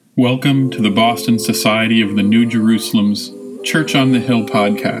Welcome to the Boston Society of the New Jerusalem's Church on the Hill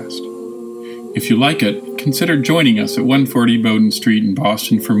podcast. If you like it, consider joining us at 140 Bowdoin Street in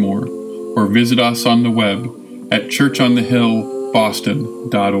Boston for more, or visit us on the web at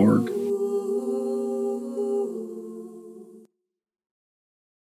churchonthehillboston.org.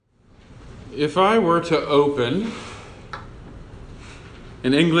 If I were to open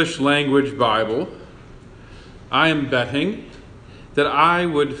an English language Bible, I am betting that I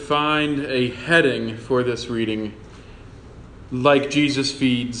would find a heading for this reading like Jesus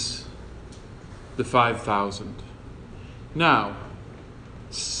feeds the 5,000. Now,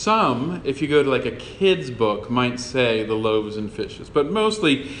 some, if you go to like a kid's book, might say the loaves and fishes, but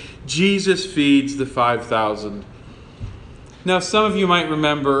mostly Jesus feeds the 5,000. Now, some of you might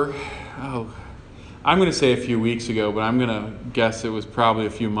remember, I'm going to say a few weeks ago, but I'm going to guess it was probably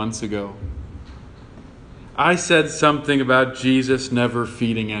a few months ago. I said something about Jesus never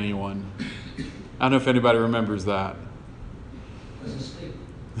feeding anyone. I don't know if anybody remembers that.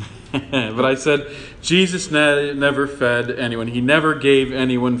 But I said Jesus never fed anyone. He never gave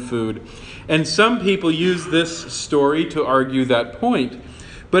anyone food. And some people use this story to argue that point.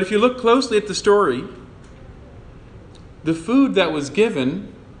 But if you look closely at the story, the food that was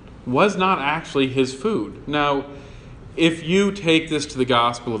given was not actually his food. Now, if you take this to the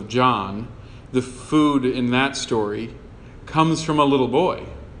Gospel of John, the food in that story comes from a little boy.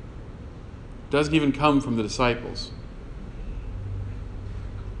 It doesn't even come from the disciples.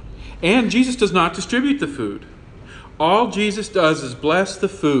 And Jesus does not distribute the food. All Jesus does is bless the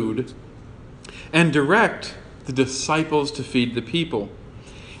food and direct the disciples to feed the people.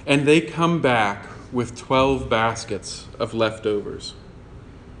 And they come back with 12 baskets of leftovers.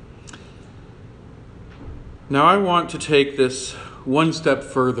 Now I want to take this one step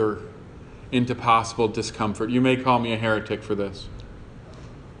further into possible discomfort. You may call me a heretic for this.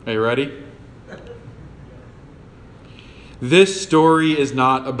 Are you ready? This story is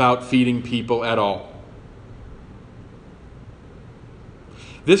not about feeding people at all.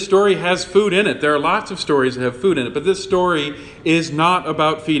 This story has food in it. There are lots of stories that have food in it, but this story is not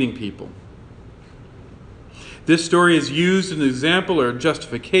about feeding people. This story is used as an example or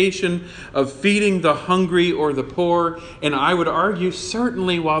justification of feeding the hungry or the poor. And I would argue,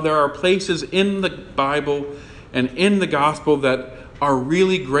 certainly while there are places in the Bible and in the gospel that are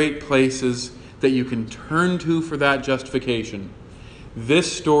really great places that you can turn to for that justification,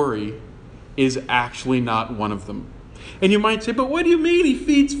 this story is actually not one of them. And you might say, but what do you mean he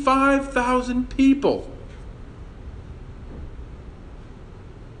feeds 5,000 people?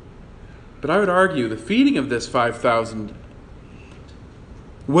 But I would argue the feeding of this 5,000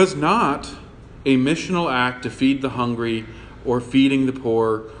 was not a missional act to feed the hungry or feeding the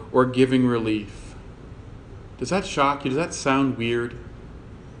poor or giving relief. Does that shock you? Does that sound weird?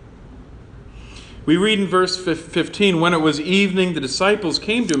 We read in verse 15, when it was evening, the disciples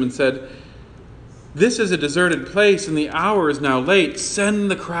came to him and said, "This is a deserted place and the hour is now late.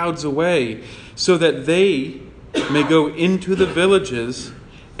 Send the crowds away so that they may go into the villages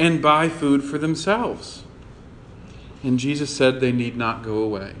and buy food for themselves." And Jesus said they need not go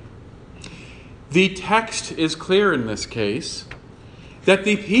away. The text is clear in this case that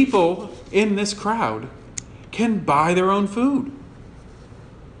the people in this crowd can buy their own food.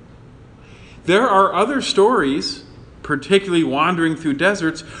 There are other stories, particularly wandering through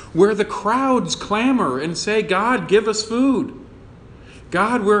deserts, where the crowds clamor and say, "God, give us food.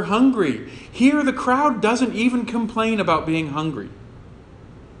 God, we're hungry." Here the crowd doesn't even complain about being hungry.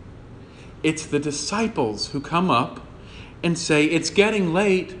 It's the disciples who come up and say, "It's getting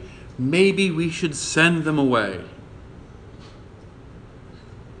late. Maybe we should send them away."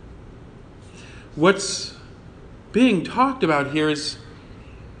 What's being talked about here is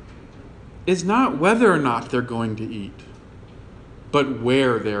not whether or not they're going to eat, but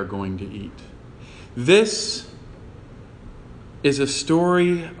where they're going to eat. This is a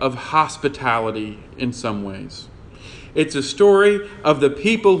story of hospitality in some ways. It's a story of the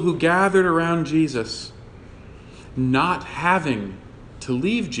people who gathered around Jesus not having to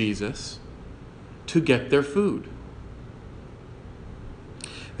leave Jesus to get their food.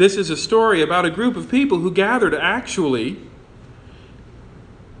 This is a story about a group of people who gathered actually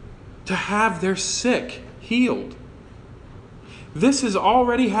to have their sick healed. This has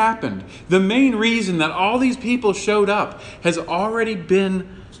already happened. The main reason that all these people showed up has already been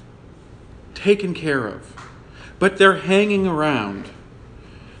taken care of. But they're hanging around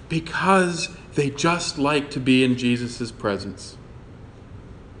because they just like to be in Jesus' presence.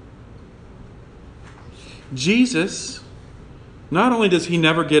 Jesus, not only does he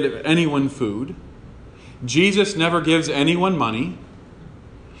never give anyone food, Jesus never gives anyone money.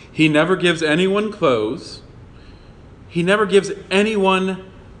 He never gives anyone clothes. He never gives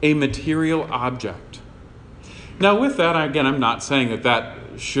anyone a material object. Now with that, again, I'm not saying that that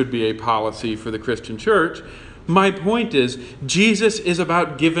should be a policy for the Christian church. My point is, Jesus is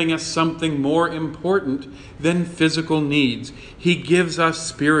about giving us something more important than physical needs. He gives us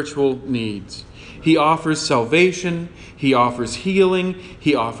spiritual needs. He offers salvation, He offers healing,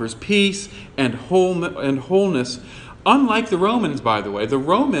 He offers peace and wholeness. Unlike the Romans, by the way, the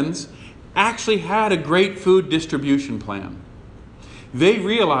Romans actually had a great food distribution plan. They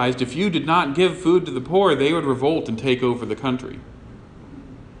realized if you did not give food to the poor, they would revolt and take over the country.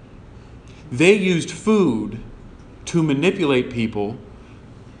 They used food to manipulate people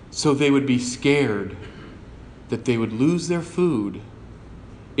so they would be scared that they would lose their food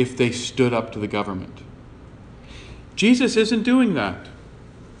if they stood up to the government. Jesus isn't doing that.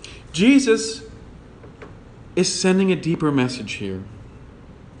 Jesus is sending a deeper message here.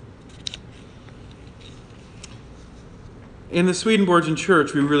 In the Swedenborgian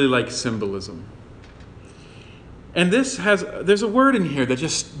Church, we really like symbolism. And there's a word in here that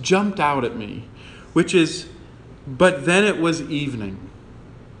just jumped out at me, which is, but then it was evening.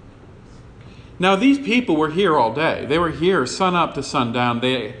 Now, these people were here all day. They were here sun up to sundown.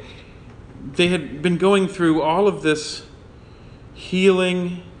 They had been going through all of this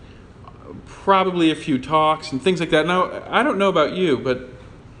healing, probably a few talks and things like that. Now, I don't know about you, but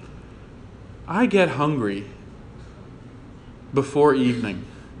I get hungry before evening.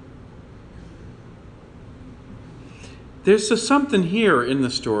 There's just something here in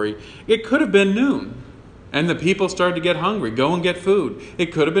the story. It could have been noon, and the people started to get hungry. Go and get food.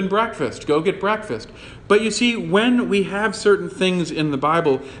 It could have been breakfast. Go get breakfast. But you see, when we have certain things in the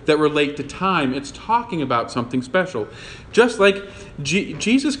Bible that relate to time, it's talking about something special. Just like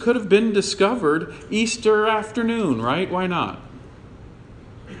Jesus could have been discovered Easter afternoon, right? Why not?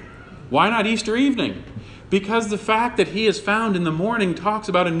 Why not Easter evening? Because the fact that He is found in the morning talks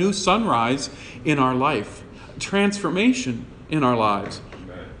about a new sunrise in our life, transformation in our lives.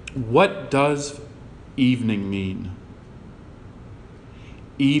 What does evening mean?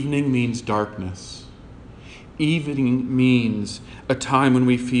 Evening means darkness. Evening means a time when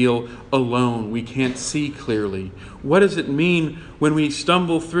we feel alone. We can't see clearly. What does it mean when we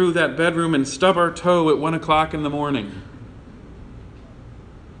stumble through that bedroom and stub our toe at 1 o'clock in the morning?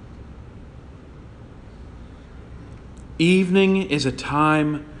 Evening is a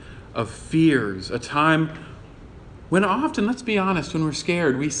time of fears, a time when often, let's be honest, when we're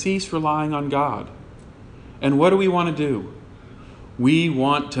scared, we cease relying on God. And what do we want to do? We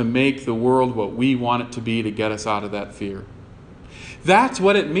want to make the world what we want it to be to get us out of that fear. That's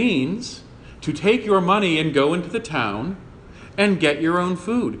what it means to take your money and go into the town and get your own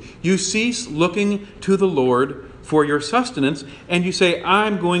food. You cease looking to the Lord for your sustenance, and you say,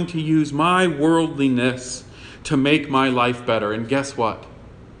 I'm going to use my worldliness to make my life better. And guess what?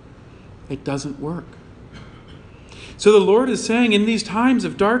 It doesn't work. So the Lord is saying, in these times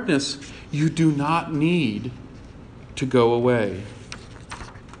of darkness, you do not need to go away.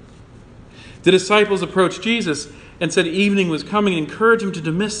 The disciples approached Jesus and said evening was coming and encouraged Him to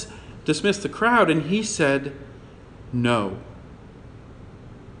dismiss the crowd, and He said, no.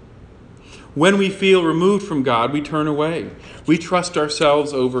 When we feel removed from God, we turn away. We trust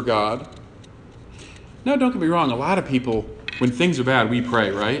ourselves over God. Now, don't get me wrong. A lot of people, when things are bad, we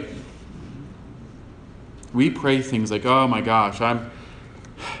pray, right? We pray things like, oh my gosh, I'm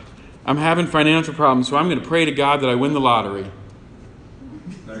having financial problems, so I'm going to pray to God that I win the lottery.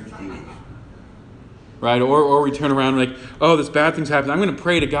 Right? Or we turn around and like, oh, this bad thing's happening. I'm going to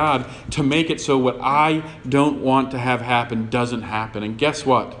pray to God to make it so what I don't want to have happen doesn't happen. And guess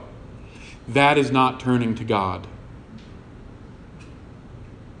what? That is not turning to God.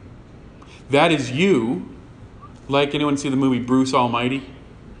 That is you, like anyone see the movie Bruce Almighty?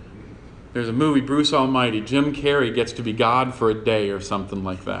 There's a movie, Bruce Almighty. Jim Carrey gets to be God for a day or something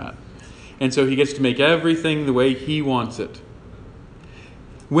like that. And so he gets to make everything the way he wants it.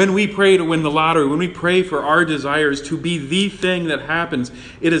 When we pray to win the lottery, when we pray for our desires to be the thing that happens,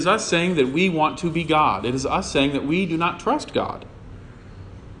 it is us saying that we want to be God. It is us saying that we do not trust God.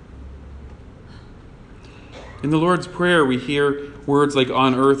 In the Lord's Prayer, we hear words like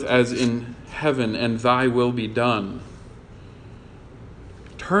on earth as in heaven and thy will be done.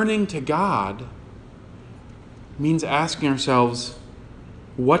 Turning to God means asking ourselves,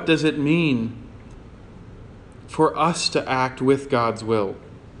 what does it mean for us to act with God's will,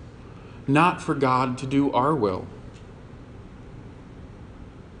 not for God to do our will?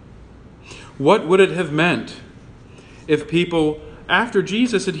 What would it have meant if people, after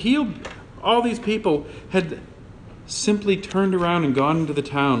Jesus had healed all these people, had simply turned around and gone into the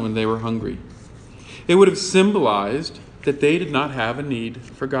town when they were hungry. It would have symbolized that they did not have a need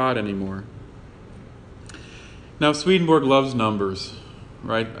for God anymore. Now, Swedenborg loves numbers,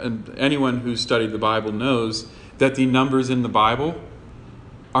 right? And anyone who's studied the Bible knows that the numbers in the Bible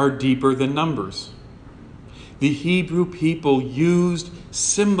are deeper than numbers. The Hebrew people used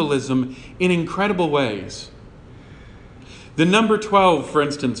symbolism in incredible ways. The number 12, for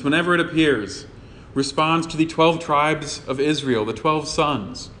instance, whenever it appears, responds to the 12 tribes of Israel, the 12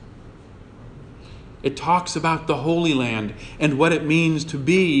 sons. It talks about the Holy Land and what it means to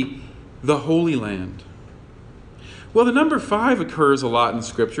be the Holy Land. Well, the number 5 occurs a lot in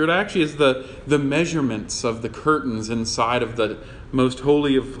Scripture. It actually is the measurements of the curtains inside of the most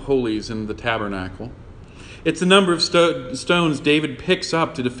holy of holies in the tabernacle. It's the number of stones David picks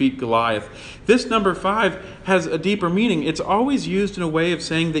up to defeat Goliath. This number 5 has a deeper meaning. It's always used in a way of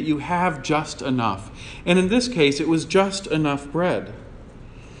saying that you have just enough. And in this case, it was just enough bread.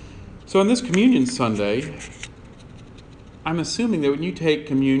 So on this Communion Sunday, I'm assuming that when you take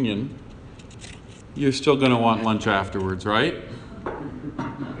communion, you're still going to want lunch afterwards, right?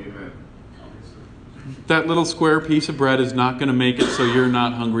 Amen. That little square piece of bread is not going to make it so you're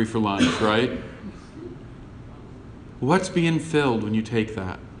not hungry for lunch, right? What's being filled when you take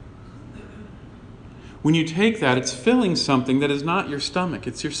that? When you take that, it's filling something that is not your stomach,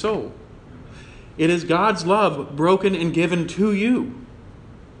 it's your soul. It is God's love broken and given to you.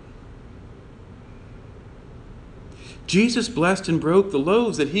 Jesus blessed and broke the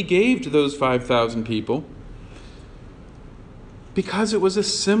loaves that he gave to those 5,000 people because it was a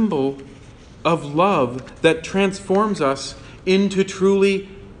symbol of love that transforms us into truly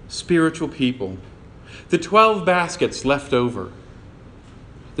spiritual people. The 12 baskets left over.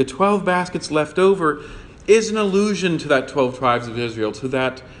 The 12 baskets left over is an allusion to that 12 tribes of Israel, to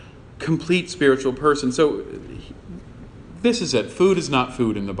that complete spiritual person. So this is it. Food is not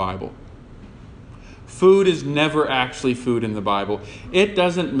food in the Bible. Food is never actually food in the Bible. It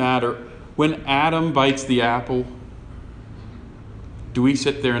doesn't matter. When Adam bites the apple, do we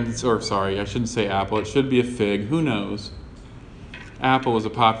sit there and, I shouldn't say apple, it should be a fig, who knows? Apple is a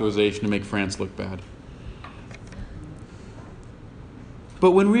popularization to make France look bad.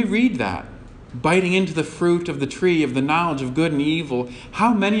 But when we read that, biting into the fruit of the tree of the knowledge of good and evil,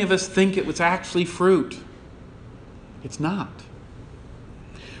 how many of us think it was actually fruit? It's not.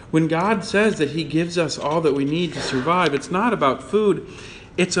 When God says that he gives us all that we need to survive, it's not about food,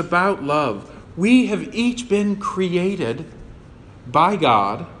 it's about love. We have each been created by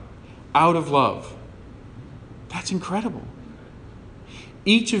God out of love. That's incredible.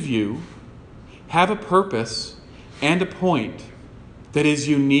 Each of you have a purpose and a point that is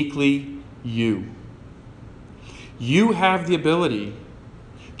uniquely you. You have the ability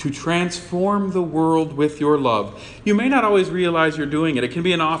to transform the world with your love. You may not always realize you're doing it. It can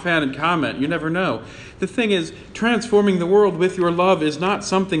be an offhanded comment. You never know. The thing is, transforming the world with your love is not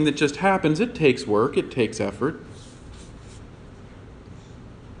something that just happens. It takes work. It takes effort.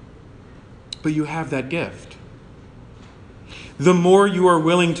 But you have that gift. The more you are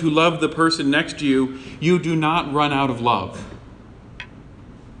willing to love the person next to you, you do not run out of love.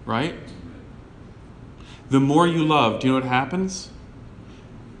 Right? The more you love, do you know what happens?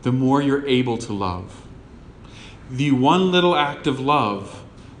 The more you're able to love. The one little act of love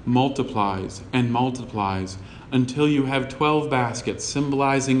multiplies and multiplies until you have 12 baskets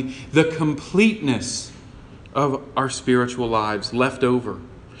symbolizing the completeness of our spiritual lives left over.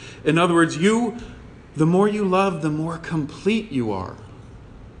 In other words, the more you love, the more complete you are.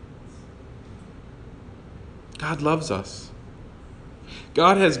 God loves us.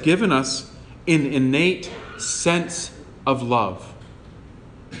 God has given us an innate sense of love.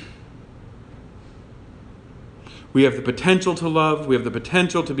 We have the potential to love. We have the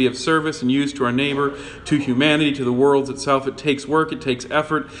potential to be of service and use to our neighbor, to humanity, to the world itself. It takes work. It takes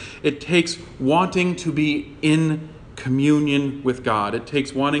effort. It takes wanting to be in communion with God. It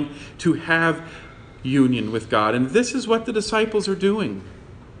takes wanting to have union with God. And this is what the disciples are doing.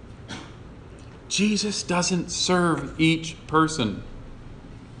 Jesus doesn't serve each person.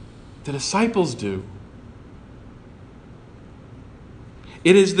 The disciples do.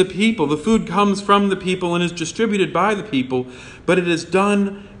 It is the people. The food comes from the people and is distributed by the people, but it is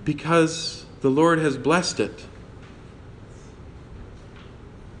done because the Lord has blessed it.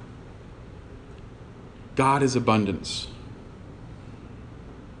 God is abundance.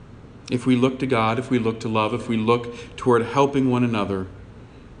 If we look to God, if we look to love, if we look toward helping one another,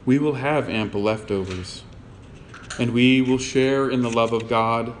 we will have ample leftovers. And we will share in the love of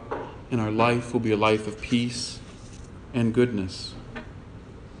God, and our life will be a life of peace and goodness.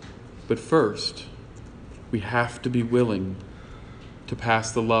 But first, We have to be willing to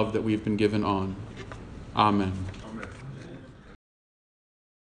pass the love that we've been given on. Amen.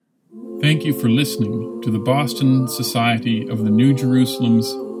 Thank you for listening to the Boston Society of the New Jerusalem's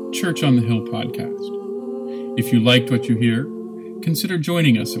Church on the Hill podcast. If you liked what you hear, consider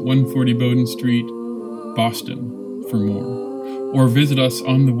joining us at 140 Bowdoin Street, Boston, for more, or visit us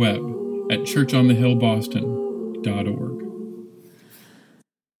on the web at churchonthehillboston.org.